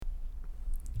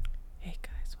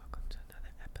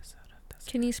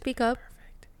Can you speak up?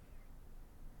 Perfect.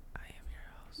 I am your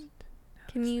host.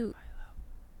 Can you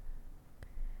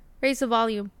raise the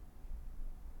volume?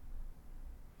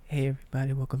 Hey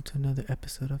everybody, welcome to another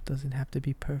episode of Doesn't Have to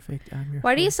Be Perfect. I'm your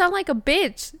Why do you host. sound like a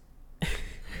bitch?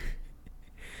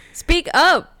 Speak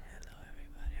up. Hello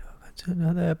everybody, welcome to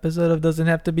another episode of Doesn't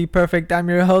Have to Be Perfect. I'm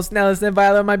your host, Nelson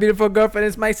Viola. My beautiful girlfriend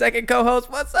is my second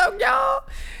co-host. What's up, y'all?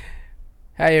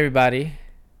 Hi everybody.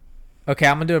 Okay,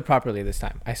 I'm gonna do it properly this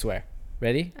time. I swear.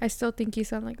 Ready? I still think you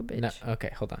sound like a bitch. No, okay,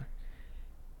 hold on.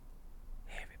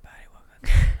 Hey everybody, welcome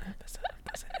to another episode of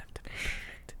Doesn't Have to Be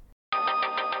Perfect.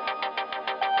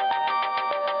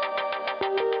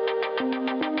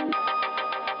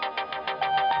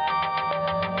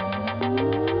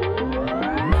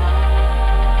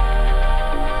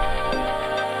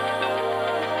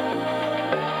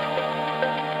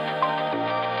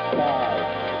 Five,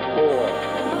 four,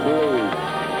 three,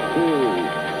 two,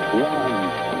 one,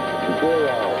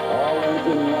 zero. All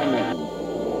engine running.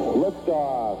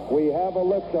 Liftoff. We have a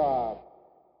liftoff.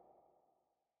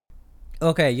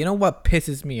 Okay, you know what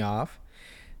pisses me off?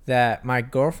 That my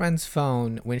girlfriend's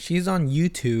phone, when she's on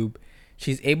YouTube,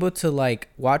 she's able to like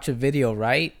watch a video,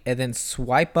 right? And then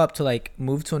swipe up to like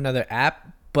move to another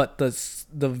app, but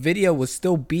the video will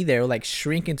still be there, like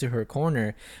shrink into her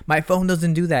corner. My phone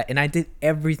doesn't do that, and I did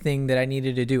everything that I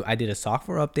needed to do. I did a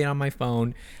software update on my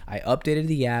phone. I updated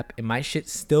the app, and my shit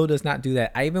still does not do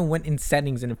that. I even went in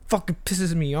settings, and it fucking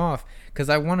pisses me off because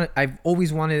I've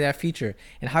always wanted that feature.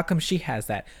 And how come she has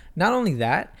that? Not only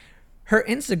that, her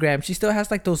Instagram, she still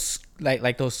has like those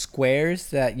like those squares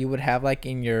that you would have like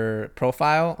in your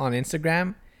profile on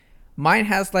Instagram. Mine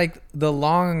has like the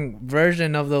long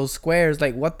version of those squares.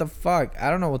 Like, what the fuck? I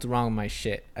don't know what's wrong with my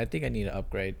shit. I think I need to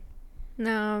upgrade.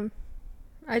 No,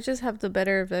 I just have the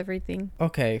better of everything.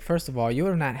 Okay, first of all, you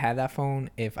would have not had that phone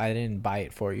if I didn't buy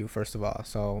it for you, first of all.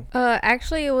 So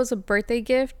Actually, it was a birthday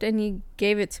gift, and he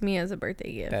gave it to me as a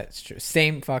birthday gift. that's true.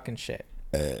 Same fucking shit.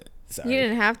 Sorry. You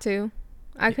didn't have to.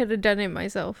 I could have done it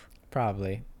myself.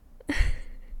 Probably.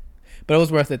 But it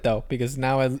was worth it though, because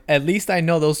now at least I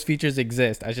know those features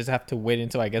exist. I just have to wait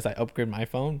until I guess I upgrade my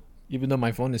phone, even though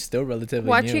my phone is still relatively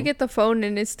Watch new. you get the phone,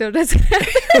 and it still doesn't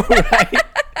have Right?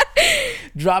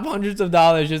 Drop hundreds of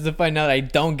dollars just to find out I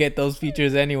don't get those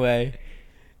features anyway.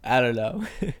 I don't know.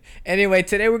 Anyway,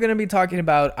 today we're going to be talking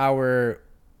about our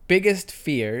biggest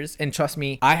fears. And trust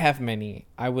me, I have many.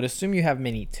 I would assume you have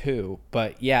many too.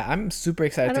 But yeah, I'm super I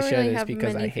excited to don't share really this have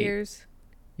because many I hate... fears.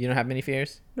 You don't have many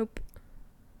fears? Nope.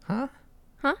 Huh?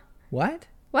 Huh? What?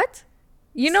 What?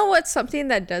 You know what's something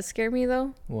that does scare me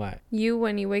though? What? You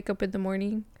when you wake up in the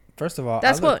morning. First of all,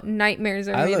 That's I look, what nightmares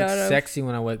are I made look out of. sexy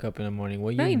when I wake up in the morning.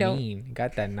 What No, you you don't. mean?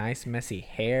 Got that nice messy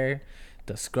hair,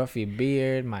 the scruffy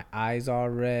beard, my eyes all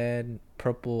red,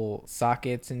 purple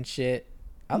sockets and shit.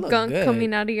 I look Gunk good.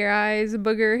 coming out of your eyes,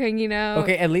 booger hanging out.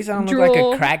 Okay, at least I don't look like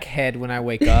drool. a crackhead when I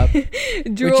wake up.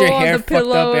 Drool with your on hair the fucked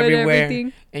pillow up and everywhere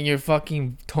everything. and your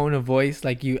fucking tone of voice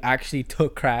like you actually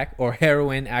took crack or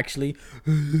heroin actually.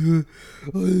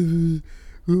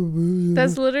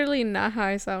 That's literally not how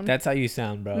I sound. That's how you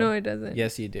sound, bro. No, it doesn't.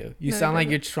 Yes, you do. You No, it sound like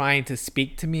doesn't. you're trying to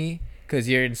speak to me because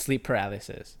you're in sleep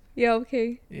paralysis. Yeah,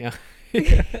 okay. Yeah.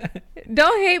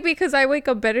 Don't hate because I wake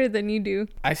up better than you do.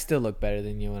 I still look better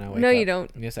than you when I wake up. No, you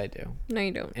don't. Yes, I do. No,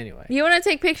 you don't. Anyway. You want to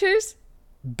take pictures?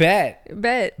 Bet.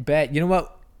 Bet. You know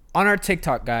what? On our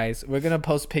TikTok, guys, we're going to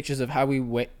post pictures of how we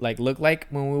look like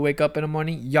when we wake up in the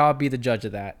morning. Y'all be the judge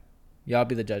of that.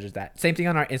 Same thing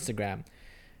on our Instagram.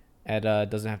 At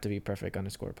doesn't have to be perfect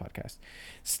 _podcast.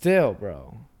 Still,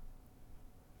 bro.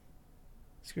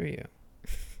 Screw you.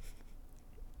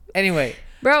 Anyway.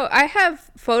 Bro, I have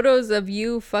photos of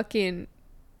you fucking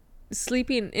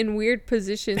sleeping in weird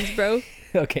positions, bro.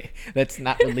 Okay, let's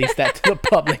not release that to the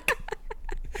public.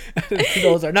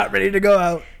 Those are not ready to go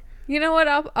out. You know what?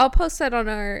 I'll post that on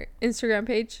our Instagram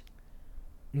page.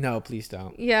 No, please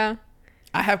don't. Yeah.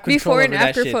 I have control Before over and that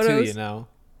after shit photos. too, you know.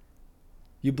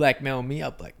 You blackmail me, I'll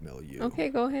blackmail you. Okay,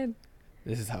 go ahead.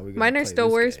 This is how we. Mine are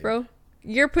still worse, bro.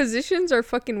 Your positions are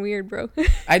fucking weird, bro.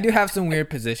 I do have some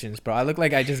weird positions, bro. I look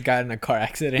like I just got in a car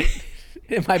accident,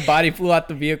 and my body flew out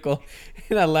the vehicle,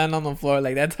 and I land on the floor.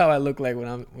 Like that's how I look like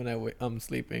when I'm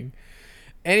sleeping.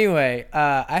 Anyway,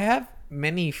 I have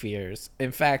many fears.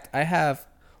 In fact, I have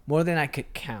more than I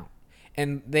could count,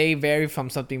 and they vary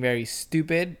from something very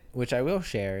stupid, which I will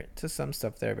share, to some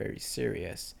stuff that are very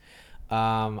serious.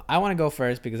 I want to go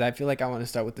first because I feel like I want to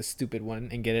start with the stupid one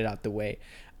and get it out the way.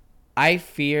 I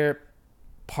fear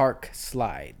park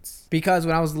slides because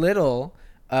when I was little,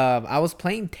 I was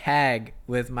playing tag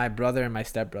with my brother and my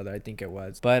stepbrother, I think it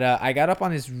was. But I got up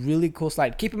on this really cool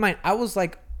slide. Keep in mind, I was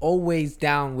like always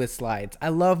down with slides. I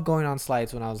love going on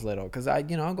slides when I was little because I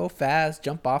go fast,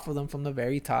 jump off of them from the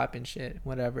very top and shit,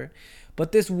 whatever.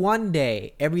 But this one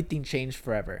day, everything changed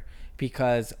forever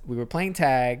because we were playing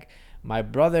tag. My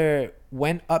brother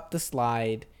went up the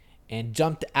slide and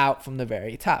jumped out from the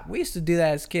very top. We used to do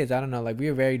that as kids. I don't know, like we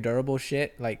were very durable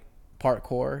shit, like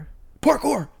parkour,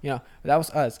 that was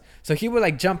us. So he would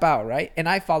like jump out, right? And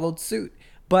I followed suit,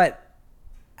 but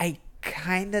I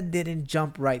kind of didn't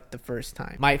jump right the first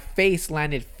time. My face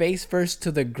landed face first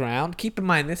to the ground. Keep in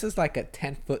mind, this is like a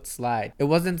 10-foot slide. It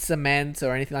wasn't cement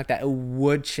or anything like that. It was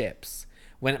wood chips.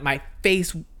 When my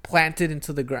face planted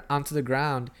onto the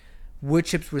ground, wood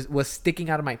chips was sticking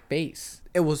out of my face.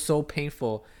 It was so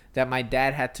painful that my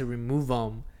dad had to remove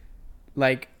them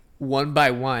like one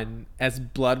by one as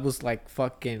blood was like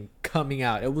fucking coming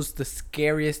out. It was the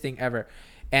scariest thing ever.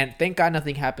 And thank God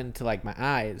nothing happened to like my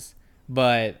eyes.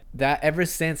 But that ever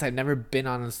since I've never been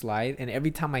on a slide, and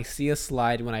every time I see a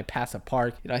slide when I pass a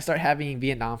park, I start having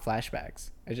Vietnam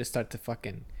flashbacks. I just start to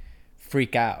fucking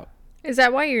freak out. Is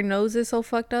that why your nose is so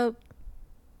fucked up?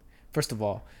 First of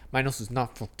all, my nose is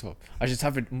not fucked up. I just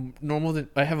have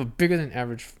I have a bigger than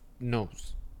average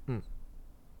nose.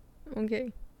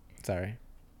 Okay. Sorry.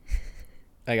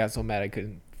 I got so mad I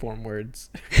couldn't form words.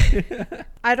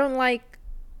 I don't like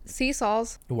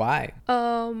seesaws. Why?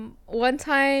 One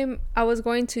time I was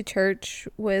going to church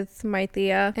with my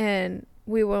tia and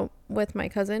we went with my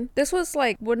cousin. This was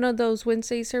like one of those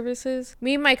Wednesday services.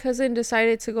 Me and my cousin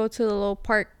decided to go to the little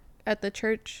park at the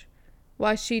church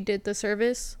while she did the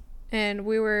service, and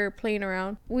we were playing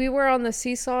around. We were on the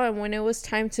seesaw, and when it was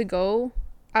time to go,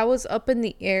 I was up in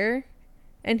the air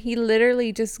and he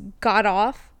literally just got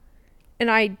off and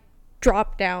I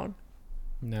dropped down.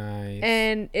 Nice.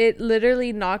 And it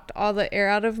literally knocked all the air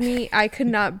out of me. I could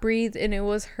not breathe and it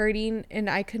was hurting and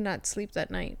I could not sleep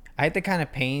that night. I hate the kind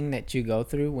of pain that you go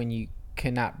through when you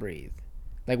cannot breathe.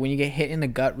 Like when you get hit in the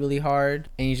gut really hard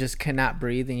and you just cannot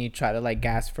breathe and you try to like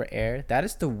gasp for air. That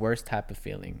is the worst type of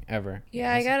feeling ever.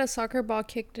 Yeah, I got a soccer ball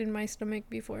kicked in my stomach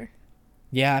before.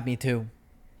 Yeah, me too.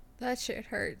 That shit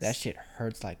hurts. That shit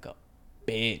hurts like a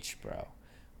bitch, bro.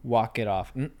 Walk it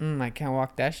off. I can't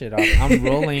walk that shit off. I'm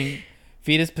rolling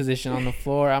fetus position on the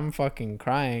floor. I'm fucking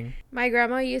crying. My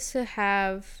grandma used to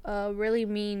have a really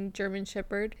mean German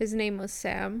Shepherd. His name was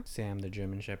Sam. Sam the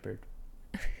German Shepherd.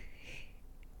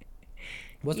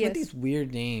 What's Yes. with these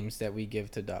weird names that we give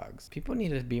to dogs? People need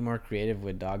to be more creative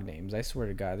with dog names. I swear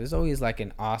to God. There's always like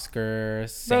an Oscar,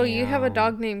 Sam. Bro, you have a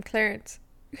dog named Clarence.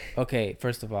 Okay,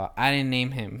 first of all, I didn't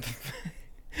name him.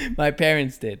 My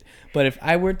parents did. But if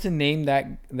I were to name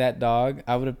that dog,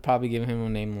 I would have probably given him a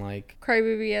name like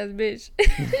Crybaby ass bitch.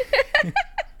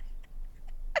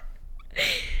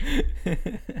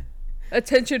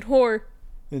 Attention whore.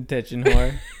 Attention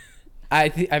whore. I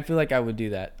feel like I would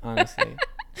do that, honestly.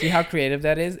 See how creative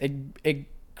that is? It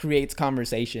creates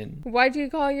conversation. Why'd you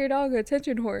call your dog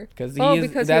attention whore? Because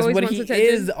because that's always what wants he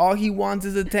attention? is. All he wants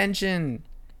is attention.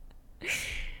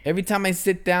 Every time I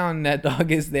sit down, that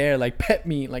dog is there, like, pet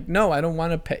me. Like, no, I don't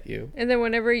want to pet you. And then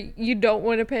whenever you don't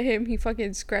want to pet him, he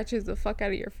fucking scratches the fuck out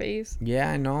of your face.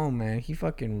 Yeah, I know, man. He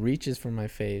fucking reaches for my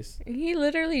face. He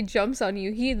literally jumps on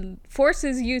you. He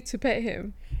forces you to pet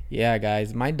him. Yeah,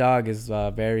 guys. My dog is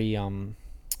very,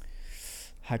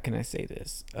 how can I say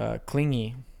this?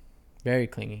 Clingy. Very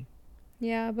clingy.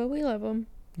 Yeah, but we love him.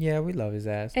 Yeah, we love his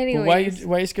ass. Anyways. But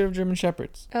why are you scared of German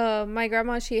Shepherds? My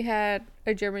grandma, she had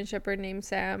a German Shepherd named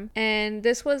Sam. And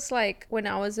this was like when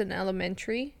I was in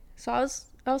elementary. So I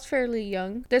was fairly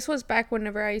young. This was back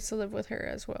whenever I used to live with her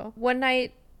as well. One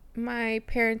night, my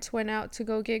parents went out to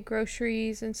go get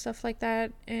groceries and stuff like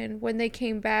that. And when they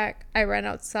came back, I ran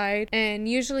outside. And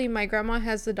usually my grandma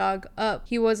has the dog up.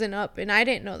 He wasn't up and I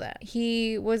didn't know that.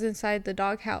 He was inside the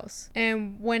doghouse.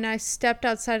 And when I stepped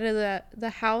outside of the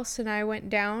house and I went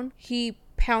down, he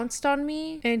pounced on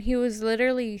me and he was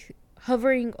literally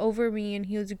hovering over me and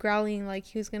he was growling like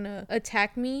he was gonna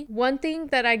attack me. One thing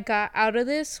that I got out of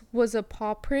this was a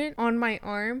paw print on my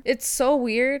arm. It's so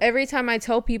weird. Every time I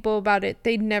tell people about it,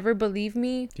 they never believe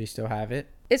me. Do you still have it?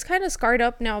 It's kind of scarred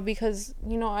up now because,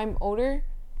 I'm older.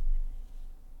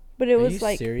 But it was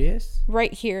like serious?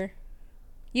 right here.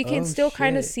 You can still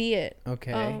kind of shit. see it.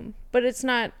 Okay. But it's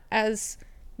not as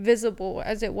visible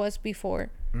as it was before.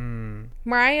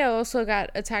 Mariah also got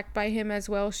attacked by him as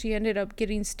well. She ended up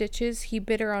getting stitches. He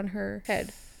bit her on her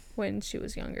head when she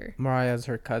was younger. Mariah's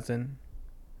her cousin.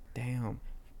 Damn.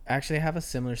 Actually, I have a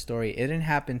similar story. It didn't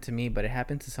happen to me, but it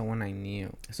happened to someone I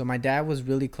knew. So my dad was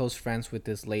really close friends with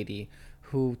this lady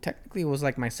who technically was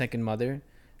like my second mother.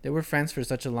 They were friends for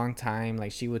such a long time.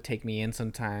 Like, she would take me in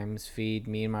sometimes, feed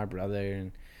me and my brother,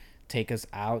 and take us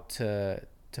out to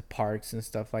to parks and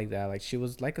stuff like that. Like, she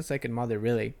was like a second mother,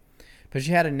 really. But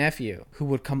she had a nephew who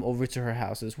would come over to her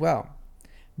house as well.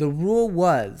 The rule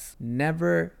was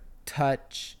never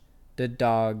touch the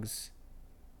dog's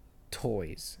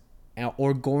toys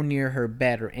or go near her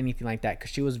bed or anything like that,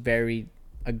 because she was very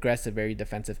aggressive, very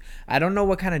defensive. I don't know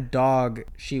what kind of dog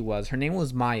she was. Her name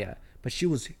was Maya, but she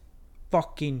was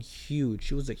fucking huge.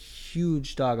 She was a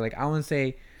huge dog. Like, I want to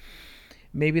say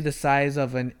maybe the size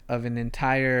of an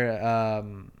entire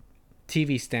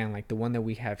TV stand, like the one that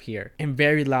we have here, and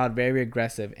very loud, very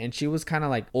aggressive. And she was kind of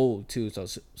like old too,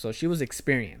 so she was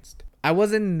experienced. I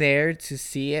wasn't there to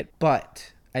see it,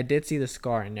 but I did see the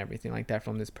scar and everything like that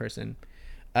from this person.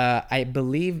 I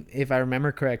believe, if I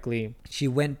remember correctly, she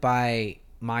went by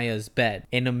Maya's bed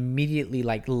and immediately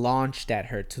like launched at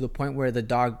her, to the point where the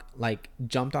dog like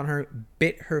jumped on her,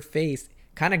 bit her face,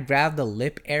 kind of grabbed the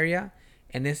lip area,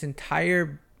 and this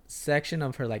entire section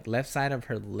of her like left side of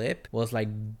her lip was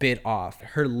like bit off.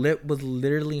 Her lip was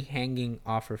literally hanging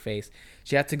off her face.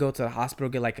 She had to go to the hospital,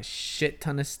 get like a shit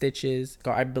ton of stitches.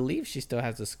 I believe she still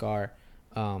has a scar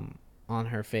on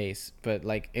her face, but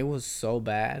like it was so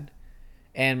bad.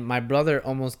 And my brother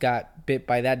almost got bit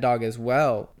by that dog as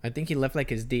well. I think he left like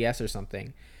his DS or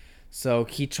something, so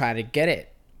he tried to get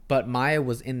it, but Maya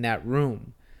was in that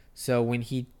room. So when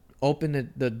he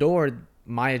opened the door,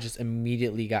 Maya just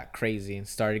immediately got crazy and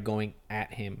started going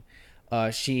at him.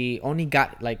 She only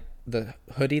got like the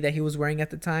hoodie that he was wearing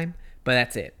at the time, but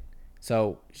that's it.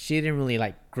 So she didn't really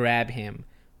like grab him,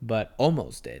 but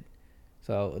almost did.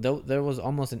 So there was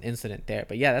almost an incident there.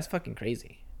 But yeah, that's fucking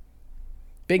crazy.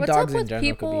 Big What's dogs up in with general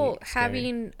people could be scary.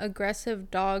 having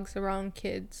aggressive dogs around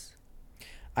kids?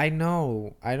 I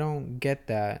know. I don't get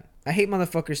that. I hate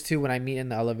motherfuckers too when I meet in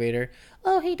the elevator.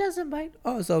 Oh, he doesn't bite.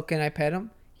 Oh, so can I pet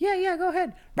him? Yeah, go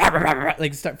ahead.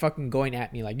 Like, start fucking going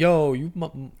at me like, yo, you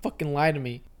fucking lie to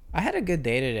me. I had a good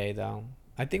day today, though.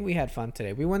 I think we had fun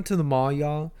today. We went to the mall,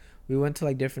 y'all. We went to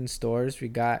like different stores. We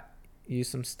got you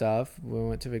some stuff. We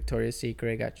went to Victoria's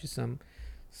Secret. Got you some.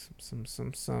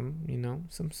 You know,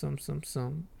 some.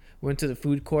 We went to the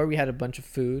food court. We had a bunch of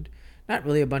food. Not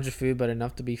really a bunch of food, but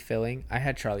enough to be filling. I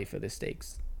had Charlie for the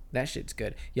steaks. That shit's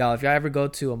good, y'all. If y'all ever go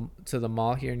to the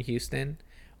mall here in Houston,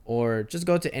 or just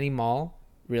go to any mall,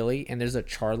 really, and there's a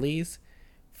Charlie's,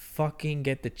 fucking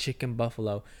get the chicken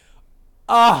buffalo.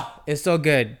 It's so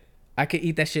good. I could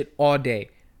eat that shit all day.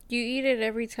 You eat it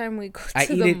every time we go I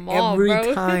to eat the it mall, every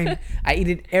bro. time. I eat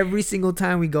it every single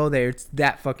time we go there. It's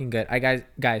that fucking good.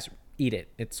 Guys, eat it.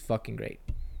 It's fucking great.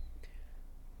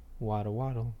 Waddle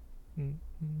waddle.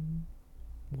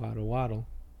 Waddle waddle.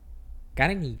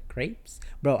 Got any grapes?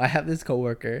 Bro, I have this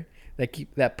coworker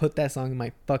that put that song in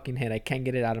my fucking head. I can't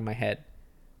get it out of my head.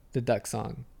 The duck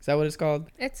song. Is that what it's called?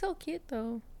 It's so cute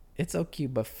though. It's so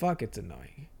cute, but fuck, it's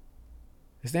annoying.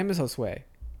 His name is Josue.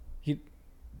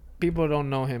 People don't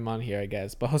know him on here, I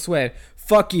guess. But Josue,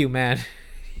 fuck you, man.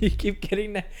 You keep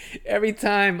getting that every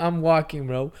time I'm walking,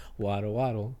 bro. Waddle,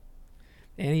 waddle.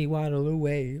 And he waddle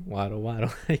away. Waddle, waddle.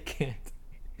 I can't.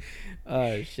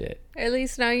 Oh, shit. At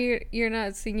least now you're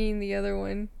not singing the other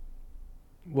one.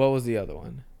 What was the other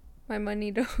one? My money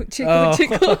don't jiggle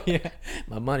jiggle. Yeah.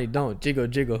 My money don't jiggle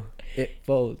jiggle. It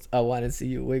folds. I want to see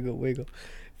you wiggle wiggle.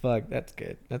 Fuck, that's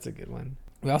good. That's a good one.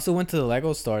 We also went to the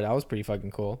Lego store. That was pretty fucking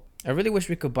cool. I really wish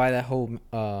we could buy that whole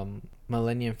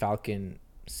Millennium Falcon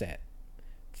set.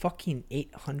 Fucking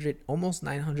 $800, almost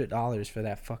 $900 for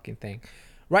that fucking thing.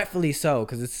 Rightfully so,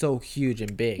 because it's so huge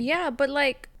and big. Yeah, but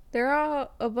like they're all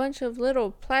a bunch of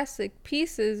little plastic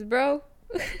pieces, bro.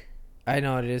 I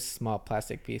know it is small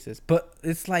plastic pieces, but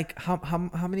it's like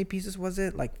how many pieces was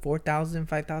it? Like 4,000,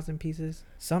 5,000 pieces,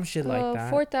 some shit like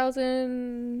that.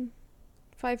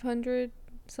 4,500,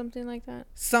 something like that.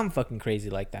 Some fucking crazy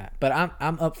like that. But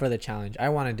I'm up for the challenge. I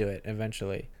want to do it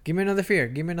eventually. Give me another fear.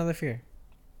 Give me another fear.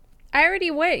 I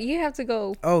already went. You have to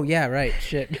go. Oh yeah, right.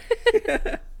 Shit.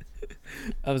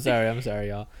 I'm sorry,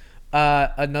 y'all.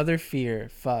 Another fear.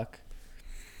 Fuck.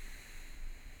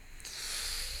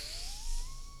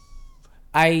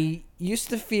 I used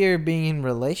to fear being in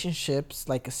relationships,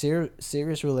 like a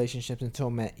serious relationships, until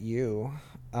I met you.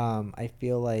 I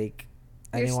feel like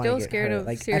I You're didn't want still to get scared hurt. of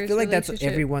Like, I serious feel like that's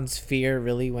relationship. everyone's fear,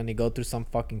 really, when they go through some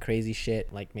fucking crazy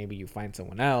shit. Like maybe you find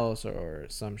someone else or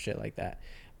some shit like that.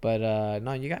 But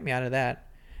no, you got me out of that.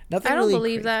 Nothing. I don't really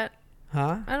believe that.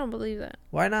 Huh? I don't believe that.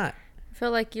 Why not? I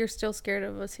feel like you're still scared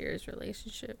of a serious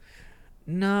relationship.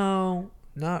 No,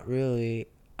 not really.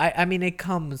 I mean, it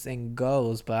comes and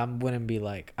goes, but I wouldn't be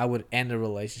like, I would end a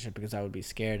relationship because I would be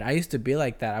scared. I used to be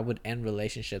like that. I would end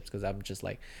relationships because I'm just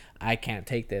like, I can't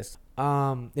take this.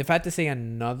 If I had to say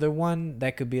another one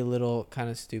that could be a little kind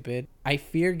of stupid, I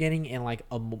fear getting in like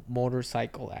a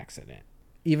motorcycle accident,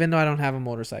 even though I don't have a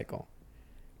motorcycle.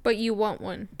 But you want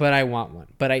one. But I want one.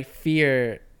 But I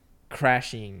fear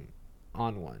crashing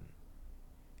on one.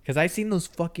 Because I've seen those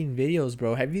fucking videos,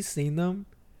 bro. Have you seen them?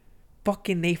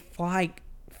 Fucking, they fly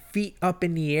feet up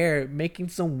in the air, making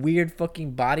some weird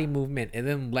fucking body movement, and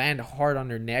then land hard on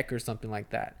their neck or something like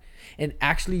that. And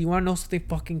actually, you want to know something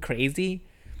fucking crazy?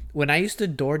 When I used to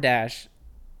DoorDash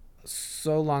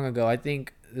so long ago, I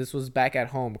think this was back at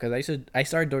home, because I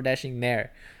started DoorDashing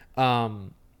there. I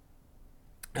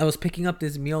was picking up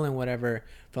this meal and whatever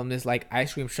from this like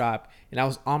ice cream shop, and I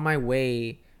was on my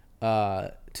way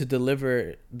to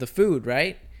deliver the food,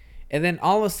 right? And then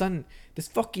all of a sudden, this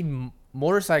fucking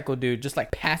motorcycle dude just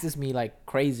like passes me like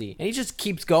crazy, and he just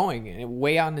keeps going, and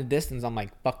way out in the distance. I'm like,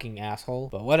 fucking asshole,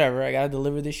 but whatever, I gotta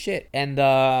deliver this shit. And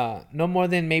no more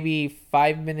than maybe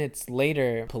 5 minutes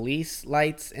later, police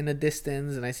lights in the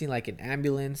distance, and I see like an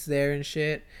ambulance there and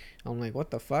shit. I'm like,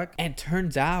 what the fuck? And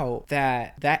turns out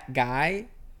that guy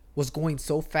was going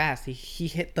so fast, he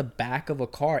hit the back of a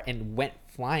car and went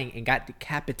flying and got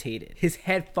decapitated. His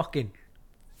head fucking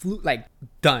flew, like,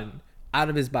 done, out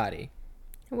of his body.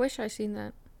 I wish I seen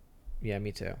that. Yeah,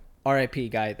 me too. R.I.P.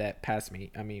 guy that passed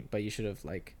me. I mean, but you should have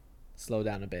like slowed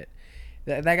down a bit.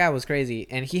 That guy was crazy,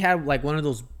 and he had like one of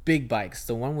those big bikes,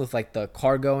 the one with like the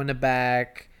cargo in the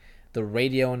back, the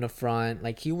radio in the front.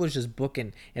 Like, he was just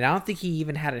booking, and I don't think he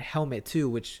even had a helmet too.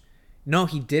 Which, no,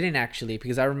 he didn't actually,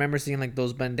 because I remember seeing like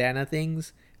those bandana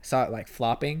things. I saw it like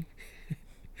flopping,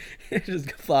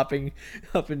 just flopping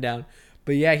up and down.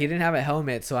 But yeah, he didn't have a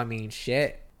helmet, so I mean,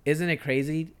 shit. Isn't it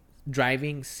crazy?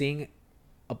 Driving, seeing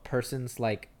a person's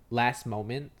like last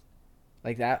moment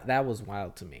like that was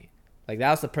wild to me. Like, that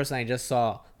was the person I just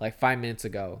saw like 5 minutes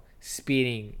ago,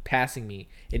 speeding, passing me,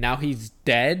 and now he's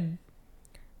dead.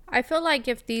 I feel like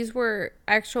if these were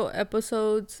actual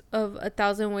episodes of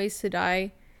 1,000 Ways to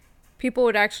Die, people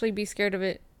would actually be scared of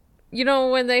it. You know,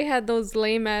 when they had those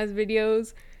lame ass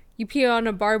videos, you pee on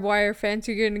a barbed wire fence,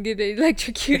 you're gonna get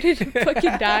electrocuted and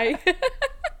fucking die.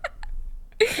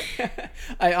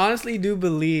 I honestly do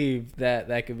believe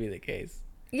that could be the case.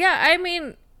 Yeah, I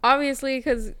mean, obviously,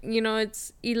 because, you know,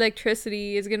 it's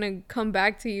electricity is gonna come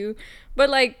back to you.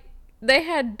 But, like, they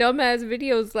had dumbass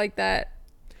videos like that.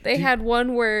 They had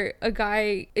one where a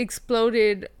guy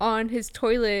exploded on his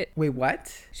toilet. Wait,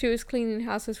 what? She was cleaning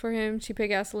houses for him. She put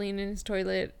gasoline in his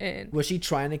toilet, and Was she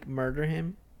trying to murder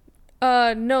him?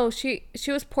 no, she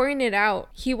was pouring it out.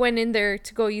 He went in there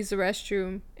to go use the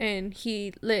restroom, and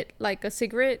he lit like a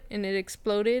cigarette, and it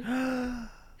exploded.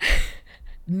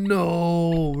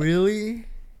 No, really?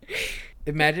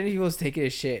 Imagine he was taking a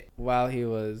shit while he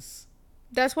was...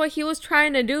 That's what he was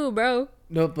trying to do, bro.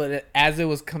 No, but as it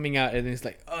was coming out, and it's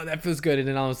like, oh, that feels good, and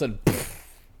then all of a sudden...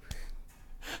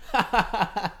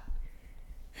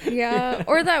 Yeah,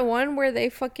 or that one where they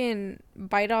fucking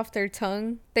bite off their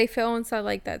tongue. They fell inside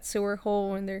like that sewer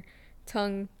hole, and their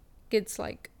tongue gets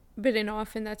like bitten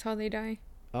off, and that's how they die.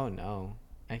 Oh no,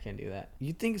 I can't do that.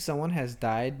 You think someone has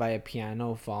died by a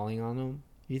piano falling on them?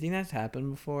 You think that's happened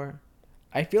before?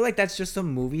 I feel like that's just a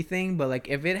movie thing, but like,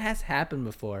 if it has happened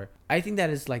before, I think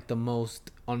that is like the most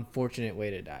unfortunate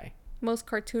way to die. Most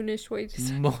cartoonish way to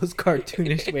die. Most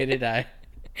cartoonish way to die.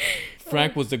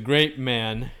 Frank was a great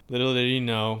man. Little did he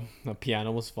know, a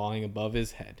piano was falling above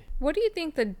his head. What do you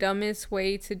think the dumbest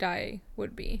way to die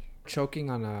would be? Choking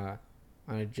on a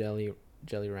jelly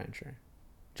rancher.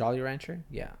 Jolly Rancher?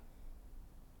 Yeah.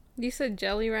 You said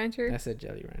Jelly Rancher? I said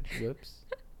Jelly Rancher. Whoops.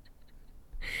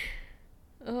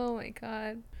 Oh my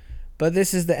god. But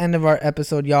this is the end of our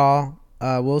episode, y'all.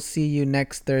 We'll see you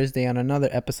next Thursday on another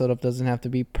episode of Doesn't Have to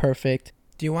Be Perfect.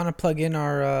 Do you want to plug in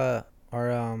our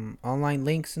online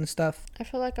links and stuff? I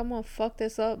feel like I'm gonna fuck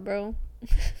this up, bro.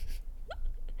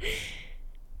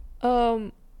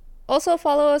 Also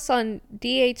follow us on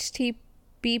DHTBP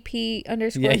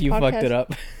 _ Yeah, you podcast. fucked it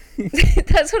up.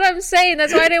 That's what I'm saying.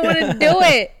 That's why I didn't want to do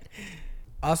it.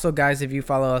 Also, guys, if you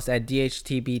follow us at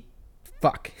DHTB...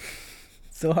 Fuck.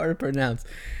 So hard to pronounce.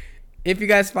 If you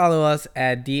guys follow us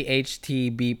at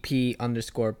DHTBP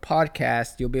 _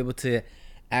 podcast, you'll be able to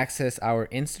access our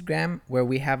Instagram, where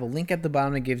we have a link at the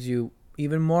bottom that gives you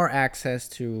even more access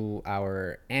to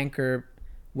our Anchor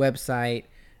website,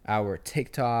 our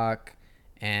TikTok,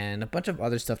 and a bunch of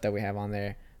other stuff that we have on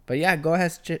there. But yeah, go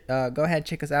ahead,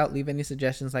 check us out. Leave any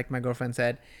suggestions, like my girlfriend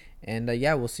said. And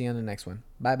yeah, we'll see you on the next one.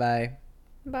 Bye.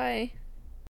 Bye.